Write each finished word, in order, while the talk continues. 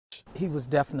he was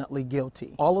definitely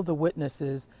guilty. All of the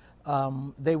witnesses,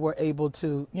 they were able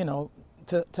to,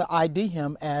 to ID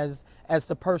him as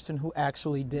the person who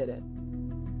actually did it.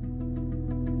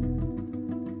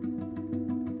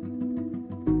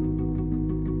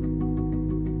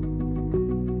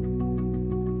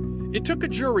 It took a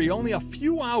jury only a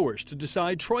few hours to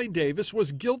decide Troy Davis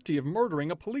was guilty of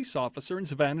murdering a police officer in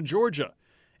Savannah, Georgia,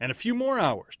 and a few more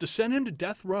hours to send him to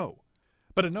death row.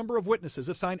 But a number of witnesses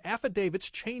have signed affidavits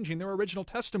changing their original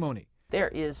testimony. There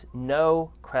is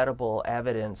no credible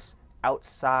evidence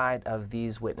outside of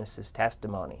these witnesses'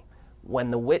 testimony. When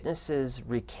the witnesses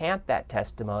recant that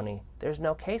testimony, there's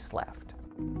no case left.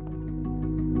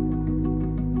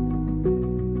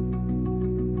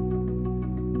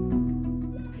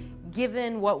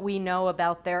 Given what we know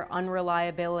about their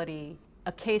unreliability,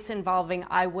 a case involving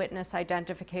eyewitness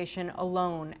identification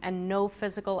alone and no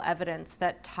physical evidence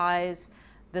that ties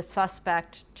the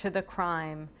suspect to the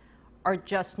crime are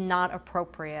just not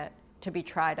appropriate to be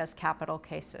tried as capital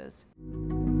cases.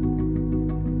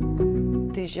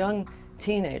 These young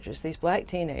teenagers, these black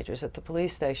teenagers at the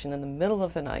police station in the middle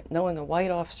of the night, knowing a white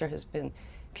officer has been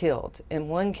killed. In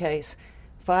one case,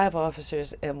 5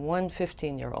 officers and one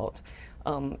 15-year-old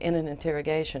in an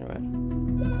interrogation room.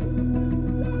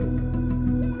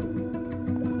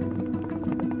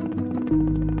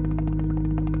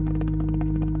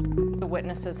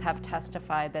 Witnesses have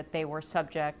testified that they were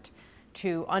subject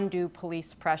to undue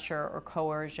police pressure or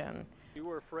coercion.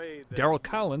 Darrell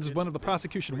Collins is one of the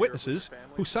prosecution witnesses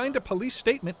who signed a police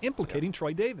statement implicating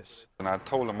Troy Davis. And I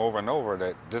told them over and over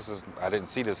that I didn't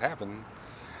see this happen.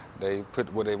 They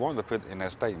put what they wanted to put in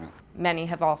that statement. Many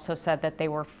have also said that they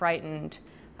were frightened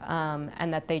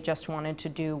and that they just wanted to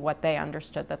do what they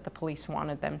understood that the police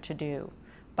wanted them to do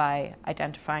by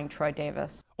identifying Troy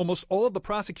Davis. Almost all of the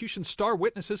prosecution's star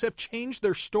witnesses have changed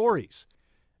their stories.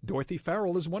 Dorothy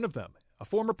Farrell is one of them, a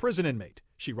former prison inmate.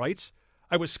 She writes,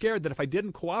 "I was scared that if I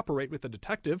didn't cooperate with the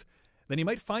detective, then he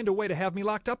might find a way to have me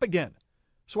locked up again.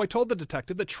 So I told the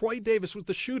detective that Troy Davis was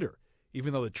the shooter,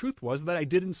 even though the truth was that I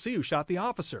didn't see who shot the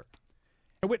officer."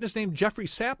 A witness named Jeffrey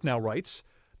Sapp now writes,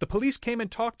 "The police came and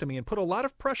talked to me and put a lot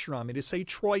of pressure on me to say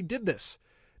Troy did this.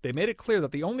 They made it clear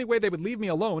that the only way they would leave me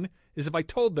alone is if I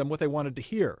told them what they wanted to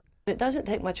hear." It doesn't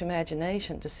take much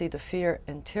imagination to see the fear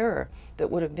and terror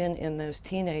that would have been in those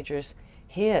teenagers'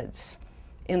 heads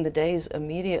in the days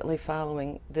immediately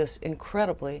following this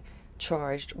incredibly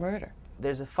charged murder.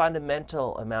 There's a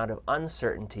fundamental amount of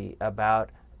uncertainty about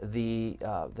the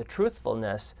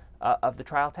truthfulness of the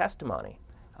trial testimony.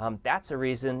 That's a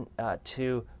reason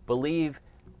to believe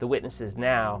the witnesses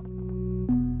now.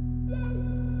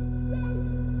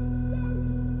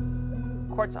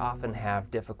 Courts often have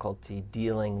difficulty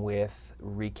dealing with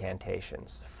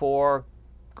recantations for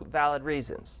valid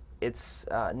reasons. It's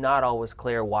not always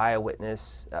clear why a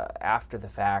witness, after the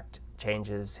fact,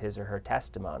 changes his or her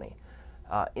testimony.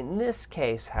 In this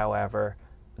case, however,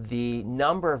 the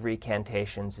number of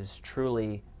recantations is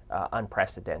truly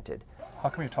unprecedented. How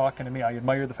come you're talking to me? I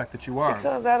admire the fact that you are.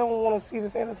 Because I don't want to see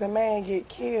this innocent man get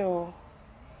killed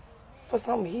for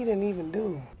something he didn't even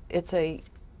do. It's a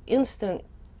instant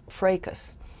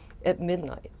fracas at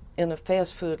midnight in a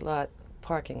fast food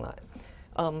parking lot.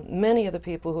 Many of the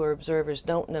people who are observers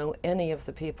don't know any of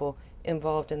the people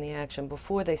involved in the action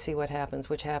before they see what happens,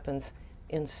 which happens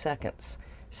in seconds.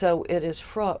 So it is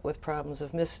fraught with problems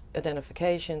of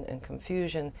misidentification and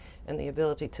confusion and the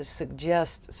ability to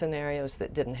suggest scenarios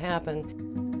that didn't happen.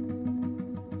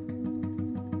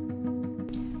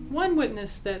 One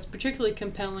witness that's particularly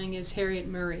compelling is Harriet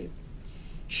Murray.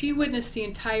 She witnessed the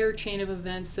entire chain of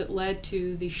events that led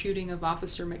to the shooting of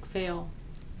Officer McPhail.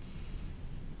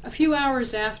 A few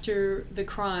hours after the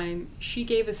crime, she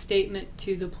gave a statement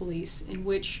to the police in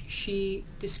which she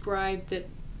described that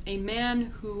a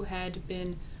man who had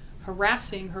been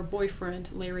harassing her boyfriend,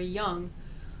 Larry Young,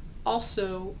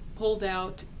 also pulled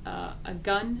out a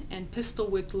gun and pistol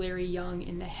whipped Larry Young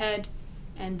in the head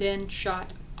and then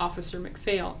shot Officer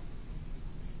McPhail.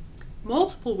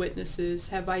 Multiple witnesses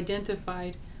have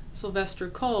identified Sylvester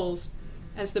Coles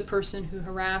as the person who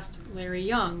harassed Larry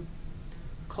Young.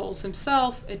 Coles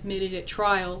himself admitted at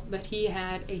trial that he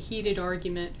had a heated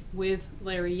argument with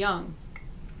Larry Young.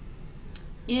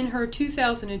 In her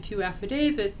 2002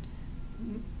 affidavit,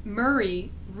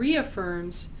 Murray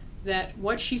reaffirms that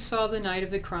what she saw the night of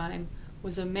the crime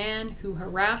was a man who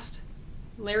harassed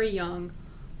Larry Young,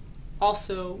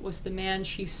 also was the man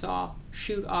she saw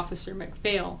shoot Officer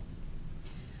McPhail.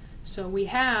 So we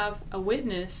have a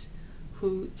witness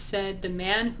who said the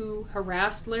man who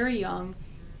harassed Larry Young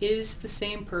is the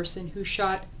same person who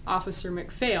shot Officer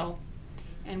McPhail,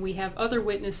 and we have other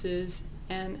witnesses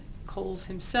and Coles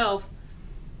himself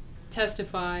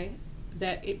testify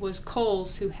that it was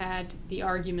Coles who had the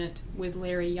argument with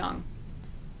Larry Young.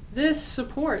 This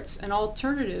supports an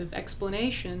alternative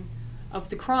explanation of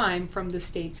the crime from the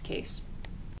state's case.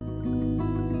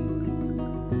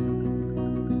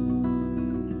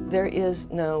 There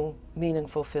is no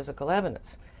meaningful physical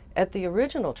evidence. At the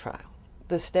original trial,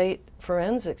 the state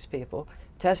forensics people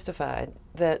testified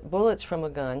that bullets from a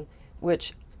gun,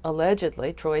 which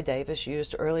allegedly Troy Davis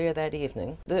used earlier that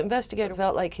evening, the investigator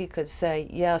felt like he could say,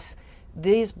 yes,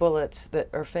 these bullets that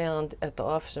are found at the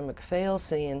Officer McPhail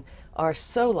scene are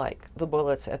so like the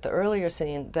bullets at the earlier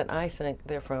scene that I think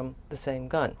they're from the same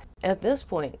gun. At this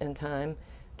point in time,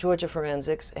 Georgia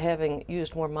Forensics, having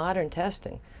used more modern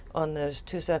testing on those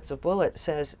two sets of bullets,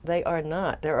 says there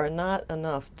are not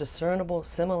enough discernible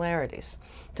similarities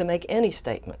to make any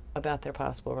statement about their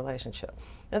possible relationship.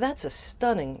 Now that's a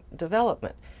stunning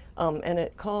development, and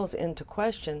it calls into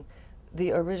question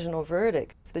the original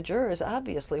verdict. The jurors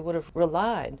obviously would have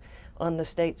relied on the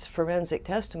state's forensic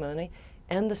testimony,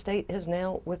 and the state has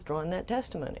now withdrawn that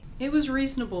testimony. It was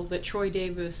reasonable that Troy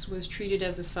Davis was treated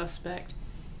as a suspect.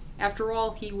 After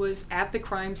all, he was at the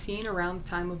crime scene around the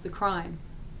time of the crime.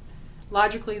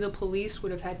 Logically, the police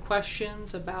would have had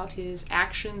questions about his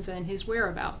actions and his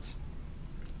whereabouts.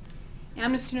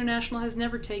 Amnesty International has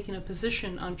never taken a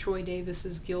position on Troy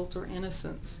Davis's guilt or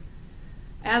innocence.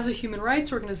 As a human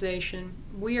rights organization,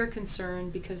 we are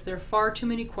concerned because there are far too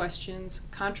many questions,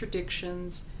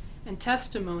 contradictions, and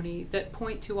testimony that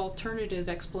point to alternative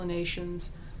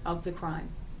explanations of the crime.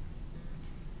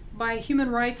 By human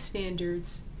rights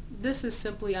standards, this is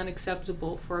simply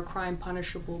unacceptable for a crime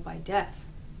punishable by death.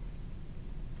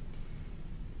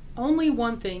 Only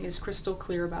one thing is crystal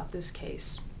clear about this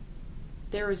case.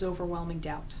 There is overwhelming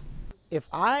doubt. If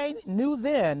I knew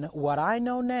then what I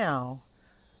know now,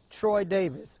 Troy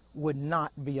Davis would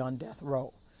not be on death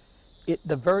row.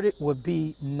 The verdict would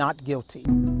be not guilty.